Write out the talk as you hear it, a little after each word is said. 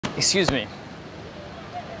Excuse me.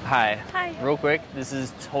 Hi. Hi. Real quick, this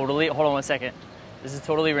is totally, hold on one second. This is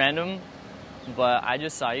totally random, but I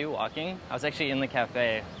just saw you walking. I was actually in the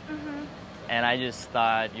cafe, and I just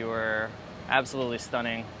thought you were absolutely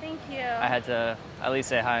stunning. Thank you. I had to at least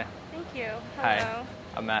say hi. Thank you. Hello. Hi,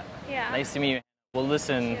 I'm Matt. Yeah. Nice to meet you. Well,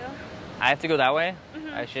 listen, Thank you. I have to go that way.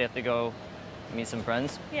 I actually have to go meet some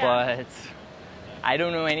friends, Yeah. but I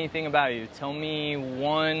don't know anything about you. Tell me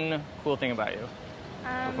one cool thing about you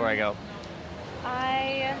before I go.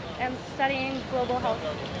 I am studying global health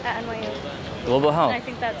at NYU. Global health. And I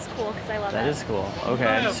think that's cool because I love That it. is cool.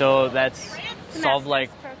 Okay, so that's It's a solve like,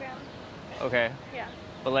 master's program. okay, Yeah.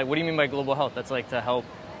 but like, what do you mean by global health? That's like to help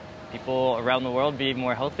people around the world be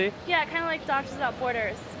more healthy? Yeah, kind of like Doctors Without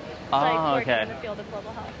Borders. It's Oh, like working okay. in the field of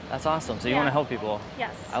global health. That's awesome. So you Yeah. want to help people.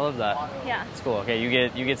 Yes. I love that. Yeah. It's cool. Okay, you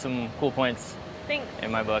get some cool points Thanks. in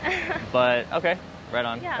my book. But okay, right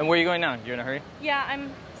on. Yeah. And where are you going now? You're in a hurry? Yeah,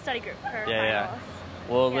 I'm study group for Yeah. finals.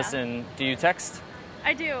 Well, Yeah. listen, do you text?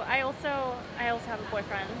 I do. I also have a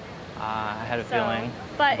boyfriend. I had a So, feeling.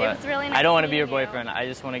 but it was really nice I don't want to be your meeting you. boyfriend. I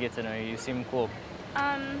just want to get to know you. You seem cool.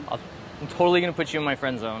 Um. I'm totally going to put you in my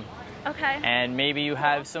friend zone. Okay. And maybe you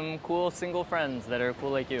have some cool single friends that are cool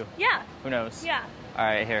like you. Yeah. Who knows? Yeah. All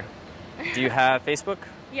right, here. Do you have Facebook?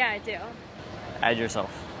 Yeah, I do. Add yourself.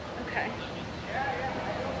 Okay.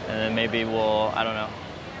 And then maybe we'll, I don't know,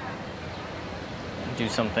 do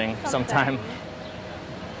something sometime.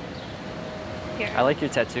 Here. I like your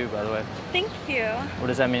tattoo, by the way. Thank you. What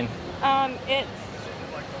does that mean? It's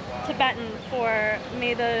Tibetan for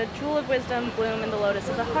may the jewel of wisdom bloom in the lotus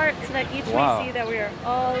of the heart so that each Wow. may see that we are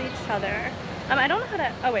all each other. I don't know how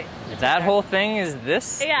to, oh wait. That whole thing is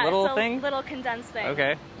this Yeah, little it's a thing? little condensed thing.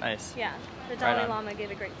 Okay, nice. Yeah, the Right Dalai on. Lama gave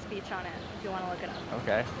a great speech on it if you want to look it up.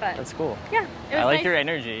 Okay, But- that's cool. Yeah, it was I like nice your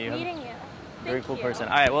energy. You have meeting you. Very Thank cool you. person.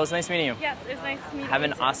 All right, well, it's nice meeting you. Yes, it was nice meeting Have you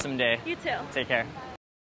an too. awesome day. You too. Take care.